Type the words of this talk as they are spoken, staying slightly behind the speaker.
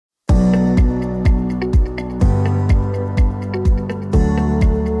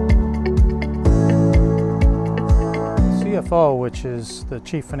CFO, which is the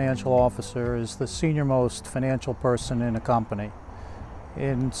Chief Financial Officer, is the senior-most financial person in a company.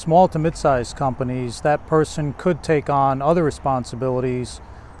 In small to mid-sized companies, that person could take on other responsibilities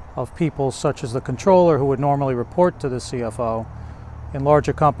of people such as the controller, who would normally report to the CFO. In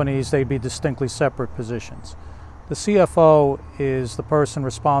larger companies, they'd be distinctly separate positions. The CFO is the person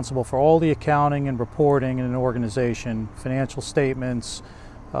responsible for all the accounting and reporting in an organization, financial statements,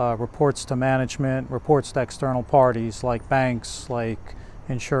 reports to management, reports to external parties like banks, like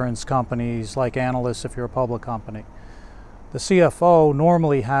insurance companies, like analysts if you're a public company. The CFO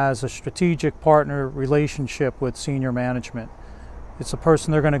normally has a strategic partner relationship with senior management. It's the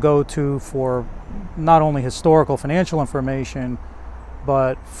person they're going to go to for not only historical financial information,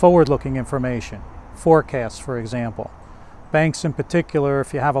 but forward-looking information, forecasts, for example. Banks in particular,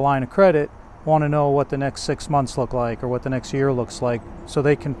 if you have a line of credit, want to know what the next 6 months look like or what the next year looks like, so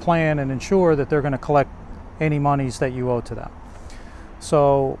they can plan and ensure that they're going to collect any monies that you owe to them.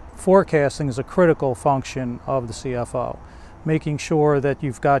 So forecasting is a critical function of the CFO. Making sure that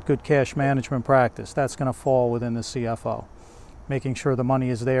you've got good cash management practice, that's going to fall within the CFO. Making sure the money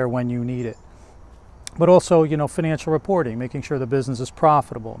is there when you need it. But also, financial reporting, making sure the business is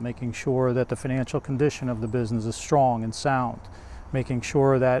profitable, making sure that the financial condition of the business is strong and sound, making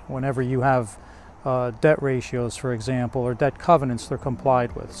sure that whenever you have debt ratios, for example, or debt covenants, they're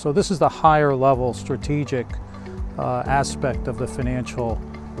complied with. So this is the higher level strategic aspect of the financial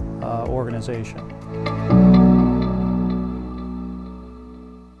organization.